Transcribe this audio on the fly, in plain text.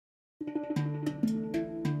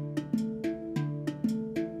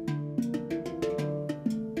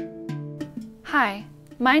Hi,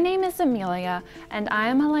 my name is Amelia and I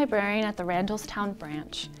am a librarian at the Randallstown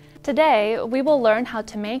branch. Today we will learn how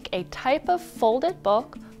to make a type of folded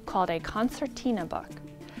book called a concertina book,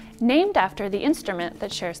 named after the instrument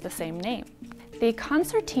that shares the same name. The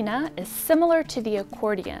concertina is similar to the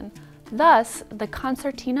accordion, thus the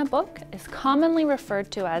Concertina book is commonly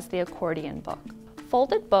referred to as the accordion book.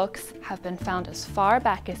 Folded books have been found as far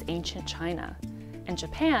back as ancient China. In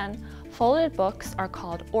Japan, folded books are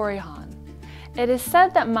called orihon. It is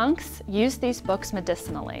said that monks used these books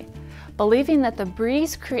medicinally, believing that the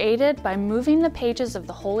breeze created by moving the pages of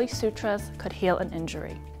the Holy Sutras could heal an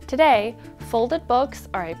injury. Today, folded books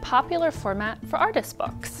are a popular format for artist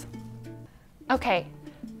books. Okay,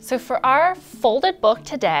 so for our folded book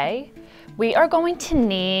today, we are going to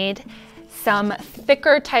need some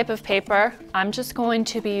thicker type of paper. I'm just going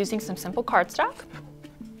to be using some simple cardstock,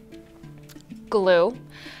 glue,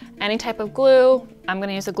 any type of glue. I'm going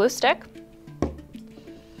to use a glue stick,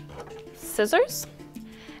 scissors,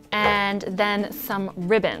 and then some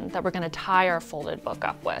ribbon that we're going to tie our folded book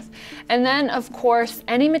up with. And then, of course,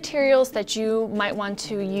 any materials that you might want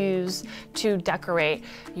to use to decorate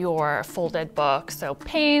your folded book. So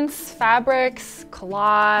paints, fabrics,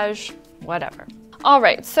 collage, whatever. All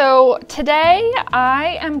right, so today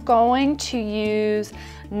I am going to use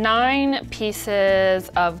 9 pieces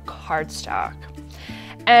of cardstock.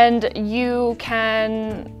 And you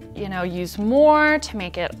can use more to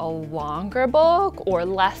make it a longer book or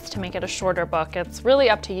less to make it a shorter book. It's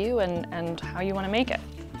really up to you and how you want to make it.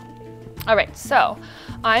 All right, so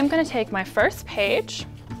I'm going to take my first page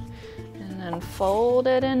and then fold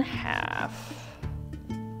it in half.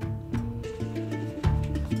 And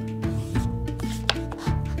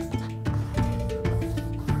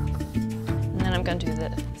then I'm going to do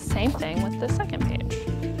the same thing with the second page.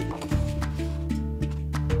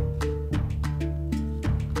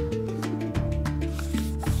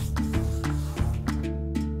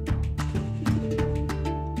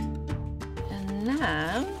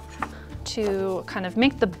 To kind of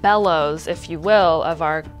make the bellows, if you will, of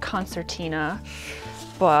our concertina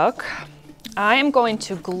book, I am going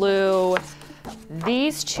to glue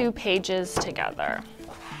these 2 pages together.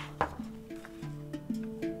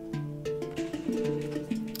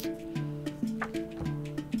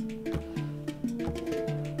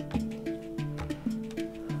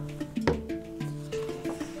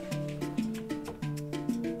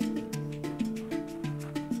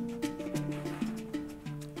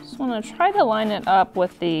 I'm going to try to line it up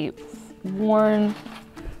with the worn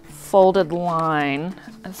folded line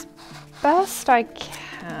as best I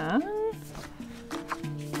can.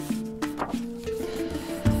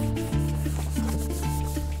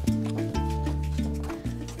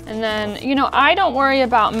 And then, I don't worry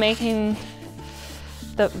about making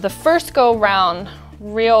the first go round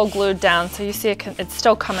real glued down, so you see it's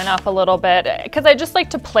still coming up a little bit, because I just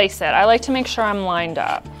like to place it. I like to make sure I'm lined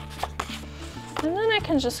up. And then I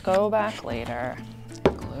can just go back later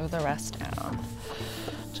and glue the rest down.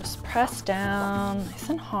 Just press down nice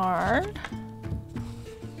and hard.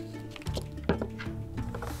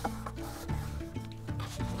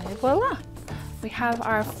 And voila! We have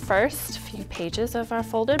our first few pages of our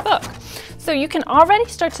folded book. So you can already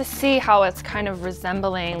start to see how it's kind of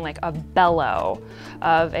resembling like a bellow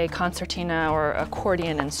of a concertina or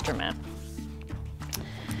accordion instrument.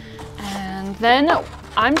 And then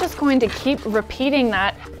I'm just going to keep repeating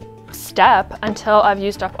that step until I've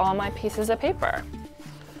used up all my pieces of paper.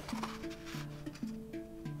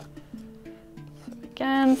 So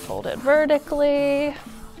again, fold it vertically.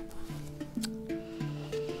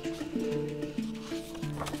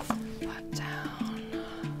 Put down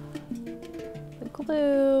the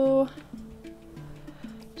glue,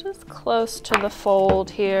 just close to the fold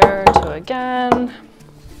here to again,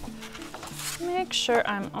 make sure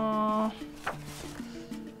I'm all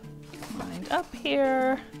lined up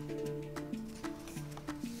here.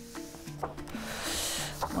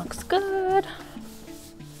 Looks good.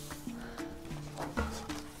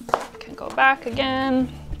 Can go back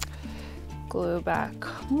again, glue back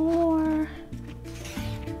more.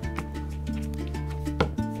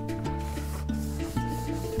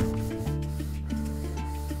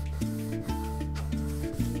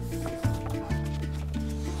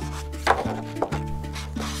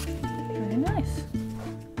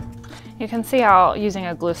 You can see how using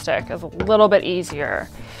a glue stick is a little bit easier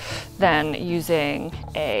than using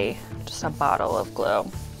just a bottle of glue.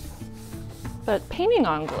 But painting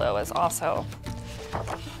on glue is also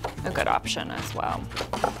a good option as well.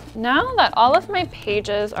 Now that all of my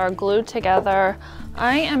pages are glued together,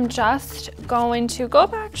 I am just going to go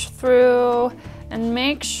back through and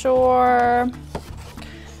make sure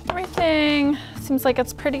Everything seems like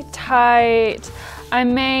it's pretty tight. I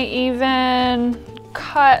may even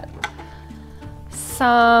cut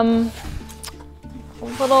some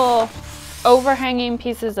little overhanging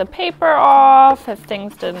pieces of paper off if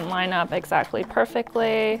things didn't line up exactly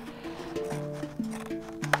perfectly.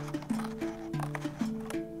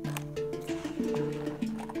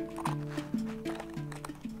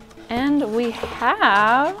 And we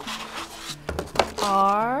have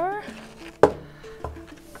our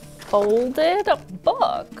folded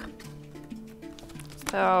book.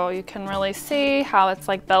 So you can really see how it's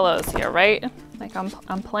like bellows here, right? Like I'm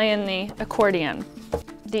playing the accordion.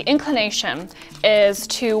 The inclination is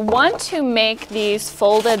to want to make these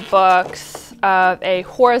folded books of a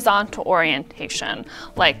horizontal orientation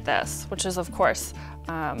like this, which is of course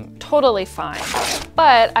totally fine.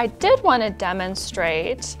 But I did want to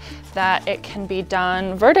demonstrate that it can be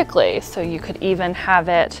done vertically. So you could even have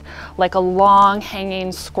it like a long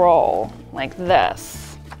hanging scroll like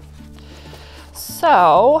this.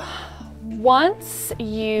 So once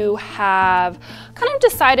you have kind of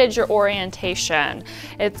decided your orientation,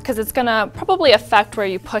 because it's gonna probably affect where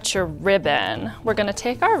you put your ribbon. We're gonna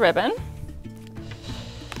take our ribbon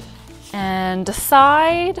and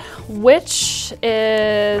decide which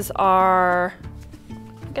is our,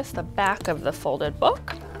 I guess, the back of the folded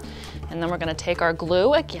book. And then we're gonna take our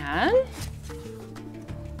glue again.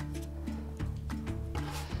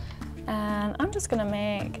 And I'm just gonna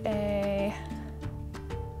make a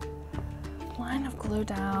line of glue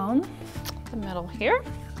down the middle here.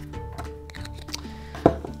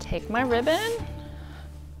 Take my ribbon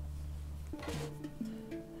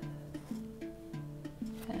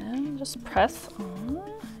and just press on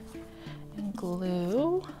and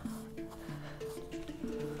glue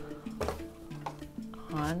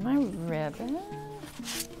on my ribbon.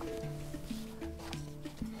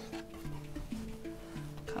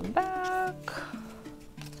 Come back.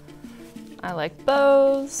 I like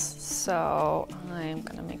bows, so I'm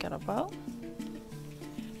gonna make it a bow.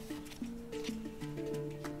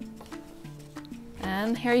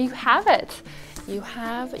 And here you have it. You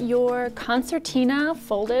have your concertina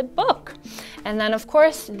folded book. And then of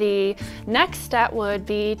course the next step would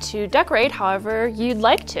be to decorate however you'd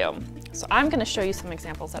like to. So I'm gonna show you some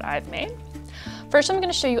examples that I've made. First I'm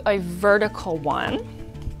gonna show you a vertical one.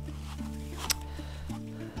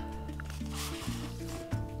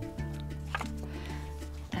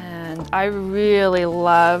 And I really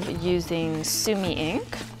love using sumi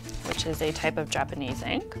ink, which is a type of Japanese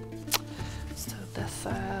ink. So this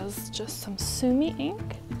is just some sumi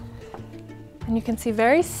ink. And you can see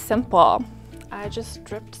very simple. I just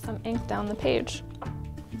dripped some ink down the page,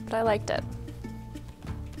 but I liked it.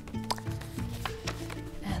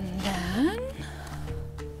 And then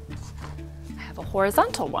I have a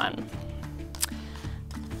horizontal one.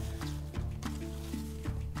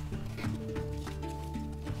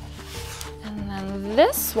 And then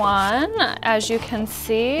this one, as you can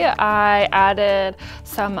see, I added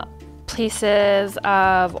some pieces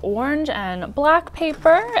of orange and black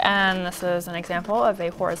paper, and this is an example of a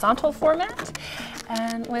horizontal format,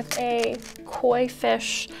 and with a koi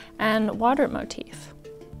fish and water motif.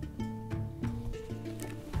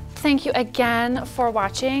 Thank you again for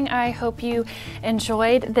watching. I hope you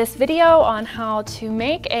enjoyed this video on how to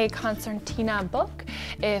make a concertina book.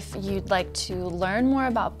 If you'd like to learn more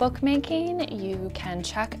about bookmaking, you can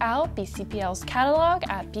check out BCPL's catalog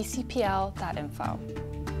at bcpl.info.